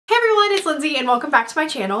name's Lindsay and welcome back to my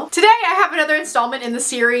channel. Today I have another installment in the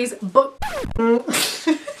series Book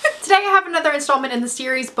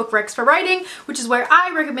Recs for Writing, which is where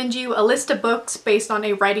I recommend you a list of books based on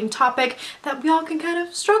a writing topic that we all can kind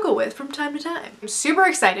of struggle with from time to time. I'm super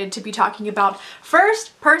excited to be talking about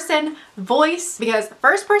first person voice because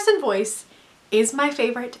first person voice is my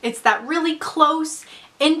favorite. It's that really close,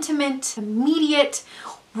 intimate, immediate,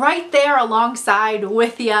 right there alongside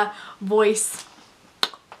with ya voice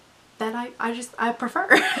that I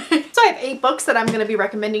prefer. So I have 8 books that I'm going to be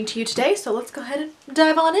recommending to you today, so let's go ahead and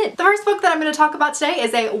dive on in. The first book that I'm going to talk about today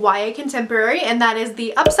is a YA contemporary, and that is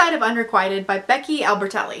The Upside of Unrequited by Becky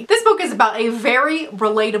Albertelli. This book is about a very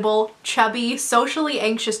relatable, chubby, socially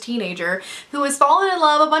anxious teenager who has fallen in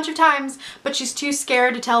love a bunch of times, but she's too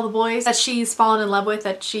scared to tell the boys that she's fallen in love with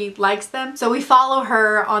that she likes them. So we follow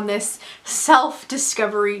her on this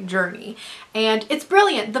self-discovery journey. And it's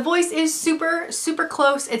brilliant. The voice is super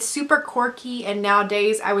close. It's super quirky, and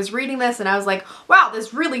nowadays I was reading this and I was like, wow,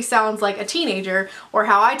 this really sounds like a teenager or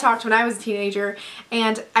how I talked when I was a teenager.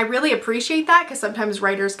 And I really appreciate that because sometimes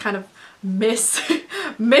writers kind of miss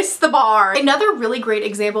the bar. Another really great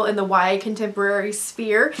example in the YA contemporary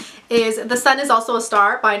sphere is The Sun is Also a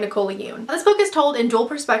Star by Nicole Yoon. This book is told in dual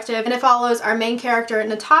perspective, and it follows our main character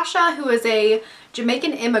Natasha, who is a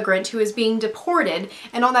Jamaican immigrant who is being deported,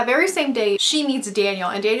 and on that very same day she meets Daniel,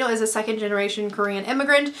 and Daniel is a second-generation Korean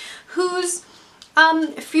immigrant whose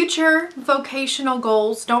future vocational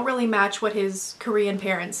goals don't really match what his Korean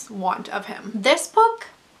parents want of him. This book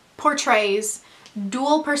portrays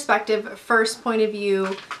dual perspective, first point of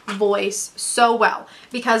view voice so well,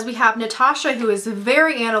 because we have Natasha, who is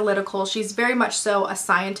very analytical. She's very much so a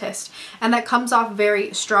scientist, and that comes off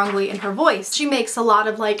very strongly in her voice. She makes a lot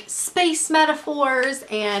of like space metaphors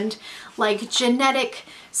and like genetic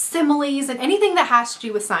similes, and anything that has to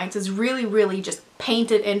do with science is really just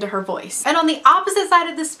painted into her voice. And on the opposite side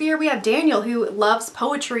of the sphere, we have Daniel, who loves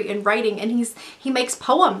poetry and writing, and he makes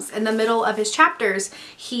poems in the middle of his chapters.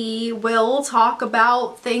 He will talk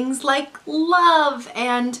about things like love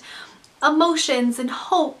and emotions and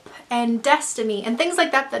hope and destiny and things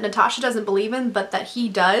like that Natasha doesn't believe in, but that he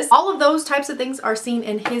does. All of those types of things are seen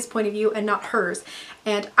in his point of view and not hers.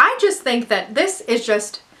 And I just think that this is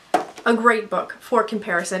just a great book for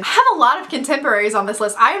comparison. I have a lot of contemporaries on this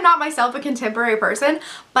list. I am not myself a contemporary person,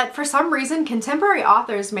 but for some reason contemporary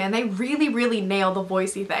authors, man, they really nail the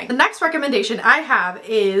voicey thing. The next recommendation I have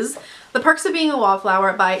is The Perks of Being a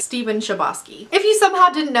Wallflower by Stephen Chbosky. If you somehow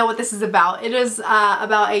didn't know what this is about, it is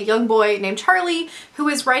about a young boy named Charlie who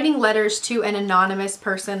is writing letters to an anonymous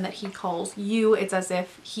person that he calls you. It's as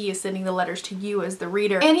if he is sending the letters to you as the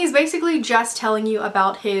reader. And he's basically just telling you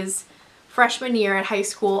about his freshman year at high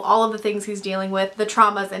school, all of the things he's dealing with, the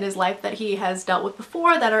traumas in his life that he has dealt with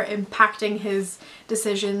before that are impacting his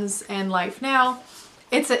decisions and life now.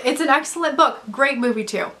 It's an excellent book. Great movie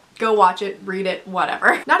too. Go watch it, read it,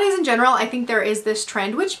 whatever. Nowadays in general, I think there is this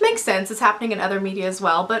trend, which makes sense, it's happening in other media as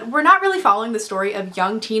well, but we're not really following the story of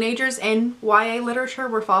young teenagers in YA literature.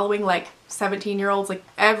 We're following like 17-year-olds, like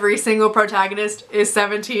every single protagonist is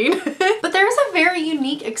 17. But there's a very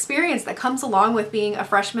unique experience that comes along with being a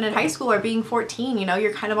freshman in high school or being 14, you know,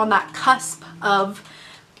 you're kind of on that cusp of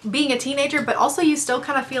being a teenager, but also you still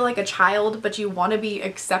kind of feel like a child, but you want to be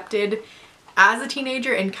accepted as a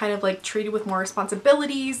teenager and kind of like treated with more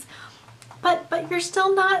responsibilities, but you're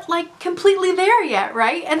still not like completely there yet,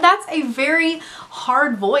 right? And that's a very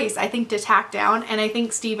hard voice, I think, to tack down, and I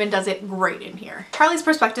think Stephen does it great in here. Charlie's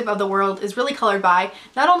perspective of the world is really colored by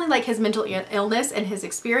not only like his mental illness and his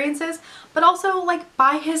experiences, but also like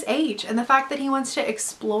by his age and the fact that he wants to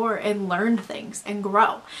explore and learn things and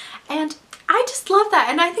grow. And I just love that,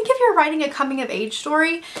 and I think if you're writing a coming of age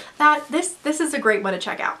story, that this is a great one to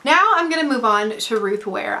check out. Now I'm gonna move on to Ruth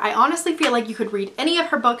Ware. I honestly feel like you could read any of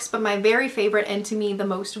her books, but my very favorite, and to me the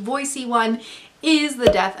most voicey one, is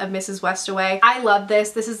The Death of Mrs. Westaway. I love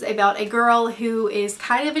this. This is about a girl who is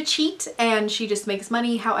kind of a cheat and she just makes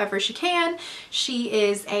money however she can. She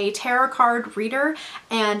is a tarot card reader,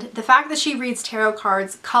 and the fact that she reads tarot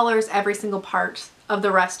cards colors every single part of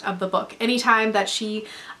the rest of the book. Anytime that she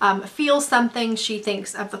feels something, she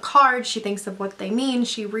thinks of the cards, she thinks of what they mean,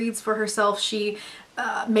 she reads for herself, she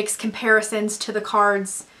makes comparisons to the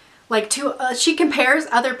cards, like she compares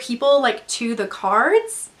other people like to the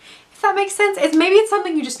cards, if that makes sense. Maybe it's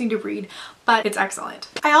something you just need to read, but it's excellent.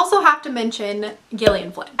 I also have to mention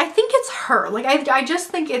Gillian Flynn. I think it's her. Like I just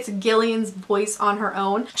think it's Gillian's voice on her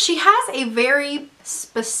own. She has a very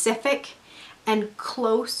specific and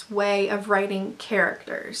close way of writing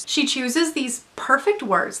characters. She chooses these perfect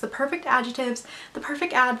words, the perfect adjectives, the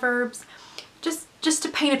perfect adverbs, just just to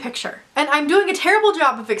paint a picture. And I'm doing a terrible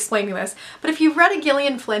job of explaining this, but if you've read a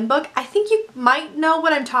Gillian Flynn book, I think you might know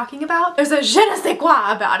what I'm talking about. There's a je ne sais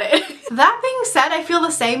quoi about it. That being said, I feel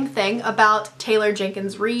the same thing about Taylor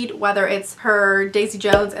Jenkins Reid, whether it's her Daisy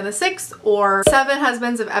Jones and the Six or Seven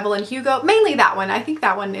Husbands of Evelyn Hugo. Mainly that one. I think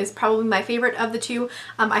that one is probably my favorite of the two.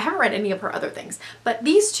 I haven't read any of her other things, but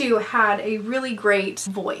these two had a really great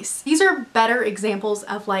voice. These are better examples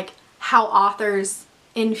of like how authors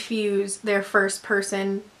infuse their first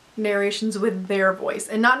person narrations with their voice,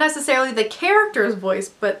 and not necessarily the character's voice,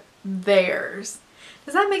 but theirs.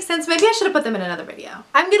 Does that make sense? Maybe I should have put them in another video.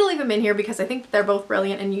 I'm gonna leave them in here because I think they're both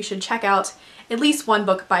brilliant and you should check out at least one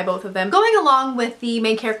book by both of them. Going along with the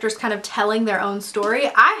main characters kind of telling their own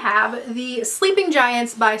story, I have The Sleeping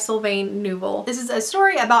Giants by Sylvain Neuvel. This is a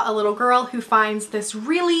story about a little girl who finds this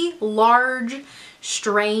really large,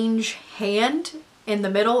 strange hand in the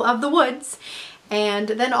middle of the woods, and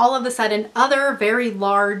then all of a sudden other very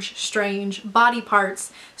large, strange body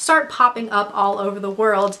parts start popping up all over the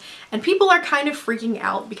world, and people are kind of freaking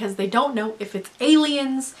out because they don't know if it's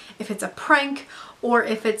aliens, if it's a prank, or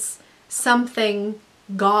if it's something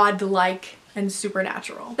godlike and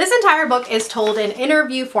supernatural. This entire book is told in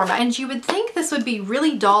interview format, and you would think this would be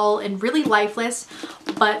really dull and really lifeless,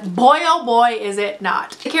 but boy oh boy is it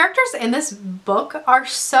not. The characters in this book are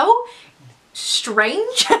so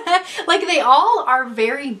strange. Like they all are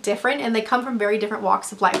very different and they come from very different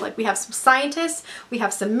walks of life. Like we have some scientists, we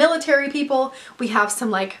have some military people, we have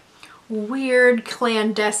some like weird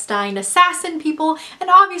clandestine assassin people, and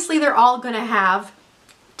obviously they're all gonna have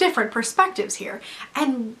different perspectives here,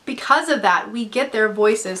 and because of that we get their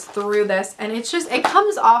voices through this, and it's just, it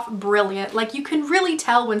comes off brilliant. Like you can really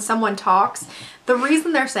tell when someone talks, the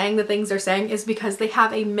reason they're saying the things they're saying is because they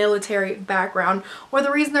have a military background, or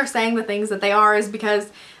the reason they're saying the things that they are is because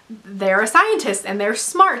they're a scientist and they're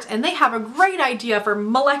smart and they have a great idea for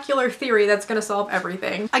molecular theory that's going to solve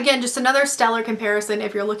everything. Again, just another stellar comparison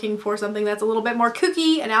if you're looking for something that's a little bit more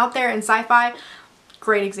kooky and out there and sci-fi.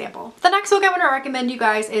 Great example. The next book I want to recommend you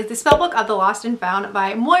guys is The Spellbook of the Lost and Found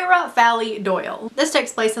by Moira Fowley Doyle. This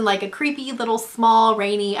takes place in like a creepy little small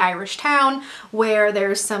rainy Irish town where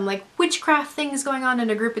there's some like witchcraft things going on, and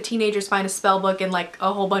a group of teenagers find a spellbook and like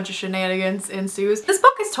a whole bunch of shenanigans ensues. This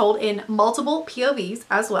book is told in multiple POVs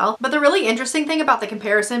as well, but the really interesting thing about the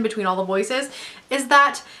comparison between all the voices is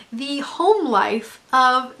that the home life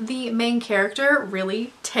of the main character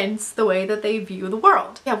really tints the way that they view the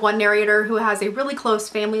world. We have one narrator who has a really close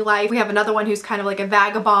family life. We have another one who's kind of like a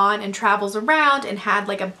vagabond and travels around and had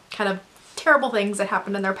like a kind of terrible things that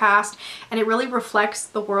happened in their past, and it really reflects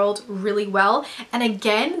the world really well. And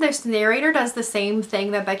again, this narrator does the same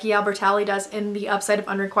thing that Becky Albertalli does in The Upside of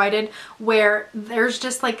Unrequited, where there's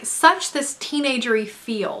just like such this teenagery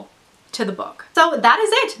feel to the book. So that is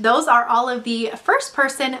it. Those are all of the first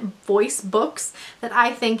person voice books that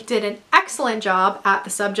I think did an excellent job at the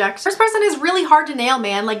subject. First person is really hard to nail,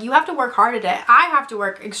 man. Like you have to work hard at it. I have to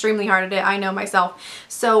work extremely hard at it, I know myself.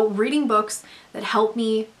 So reading books that help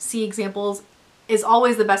me see examples is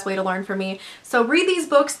always the best way to learn for me. So read these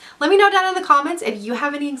books. Let me know down in the comments if you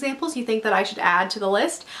have any examples you think that I should add to the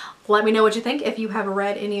list. Let me know what you think if you have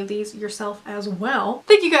read any of these yourself as well.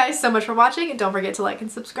 Thank you guys so much for watching. Don't forget to like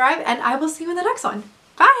and subscribe, and I will see you in the next one.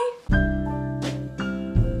 Bye!